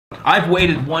I've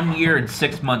waited 1 year and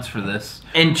 6 months for this.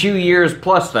 And 2 years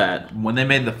plus that. When they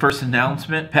made the first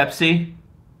announcement, Pepsi,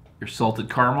 your salted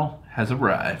caramel has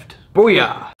arrived.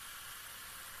 Booyah!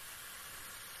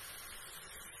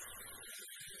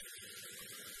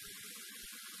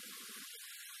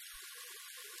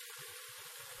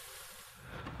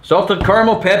 Salted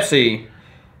caramel Pepsi.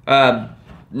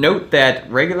 Note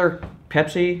that regular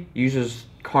Pepsi uses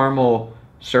caramel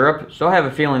syrup, so I have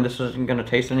a feeling this isn't going to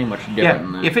taste any much different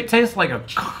than that. If it tastes like a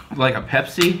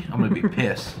Pepsi, I'm going to be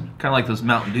pissed. Kind of like those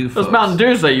Mountain Dew folks. Those Mountain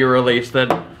Dews that you released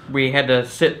that we had to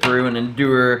sit through and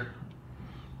endure.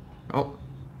 Oh.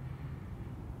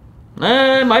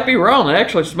 I might be wrong. It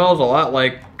actually smells a lot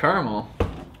like caramel.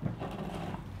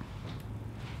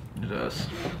 It does.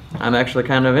 I'm actually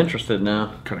kind of interested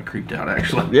now. Kind of creeped out,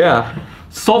 actually. Yeah.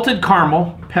 Salted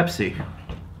caramel Pepsi.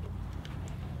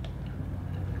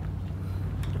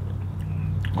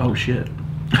 Oh shit.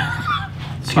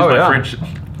 Excuse my French.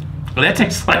 That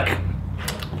tastes like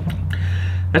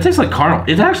caramel.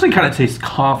 It actually kind of tastes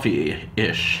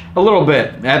coffee-ish. A little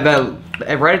bit.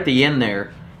 Right at the end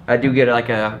there, I do get like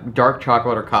a dark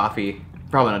chocolate or coffee.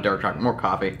 Probably not dark chocolate, more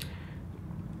coffee.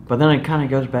 But then it kind of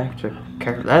goes back to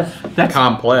that's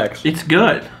complex. It's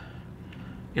good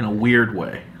in a weird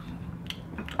way.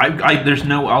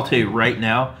 I'll tell you right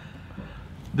now,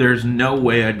 there's no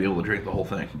way I'd be able to drink the whole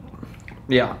thing.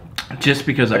 Yeah. Just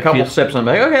because a couple sips and I'm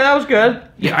like, okay, that was good.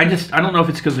 Yeah, I don't know if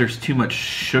it's because there's too much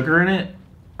sugar in it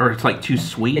or it's like too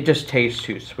sweet. It just tastes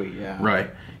too sweet, yeah.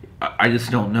 Right. I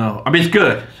just don't know. I mean, it's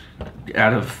good.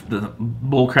 Out of the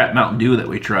bullcrap Mountain Dew that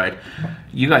we tried,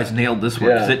 you guys nailed this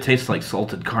one because it tastes like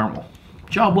salted caramel.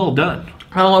 Job well done.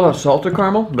 I don't know about salted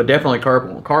caramel, but definitely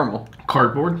caramel.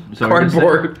 Cardboard? Is that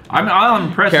Cardboard. I'm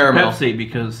impressed Caramel. with Pepsi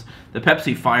because the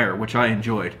Pepsi Fire, which I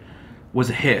enjoyed, was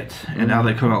a hit, and now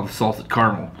they come out with salted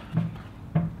caramel.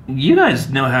 You guys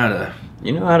know how to...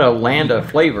 You know how to land a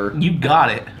flavor. You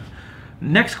got it.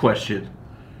 Next question.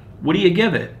 What do you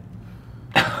give it?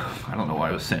 I don't know why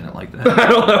I was saying it like that. I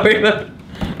don't know either.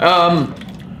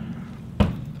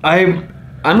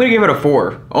 I'm going to give it a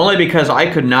 4. Only because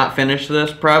I could not finish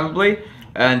this, probably.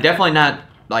 And definitely not,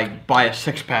 like, buy a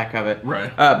 6-pack of it.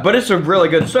 Right. But it's a really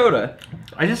good soda.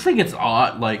 I just think it's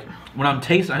odd, like... When I'm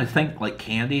tasting, I think like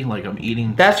candy, like I'm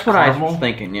eating. That's what caramel, I was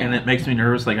thinking, yeah. And it makes me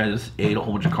nervous, like I just ate a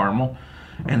whole bunch of caramel,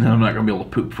 and then I'm not gonna be able to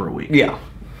poop for a week. Yeah.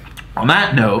 On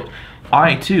that note,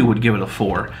 I too would give it a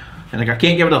 4, and like I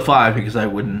can't give it a 5 because I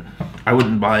wouldn't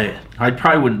buy it. I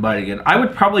probably wouldn't buy it again. I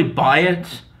would probably buy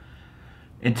it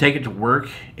and take it to work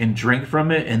and drink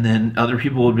from it, and then other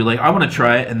people would be like, I want to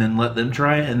try it, and then let them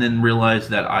try it, and then realize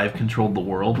that I've controlled the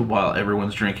world while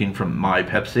everyone's drinking from my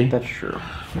Pepsi. That's true.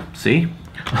 See?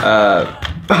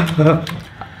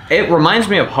 It reminds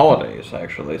me of holidays,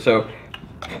 actually. So,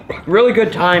 really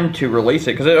good time to release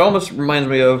it because it almost reminds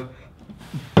me of.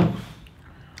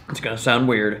 It's gonna sound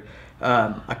weird.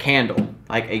 A candle,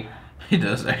 like a. It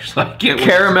does actually. I get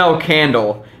caramel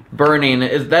candle burning.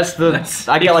 I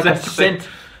get like a scent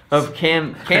of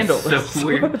candle. That's so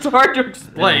weird. It's hard to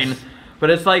explain. But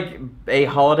it's like a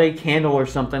holiday candle or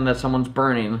something that someone's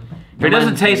burning. It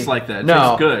doesn't taste like that. It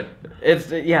tastes good. It's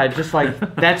just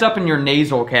like that's up in your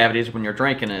nasal cavities when you're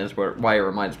drinking it is why it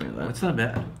reminds me of that. It's not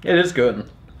bad. It is good.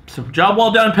 So job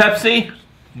well done, Pepsi.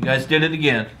 You guys did it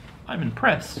again. I'm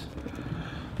impressed.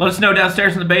 Let us know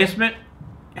downstairs in the basement.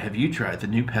 Have you tried the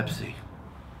new Pepsi?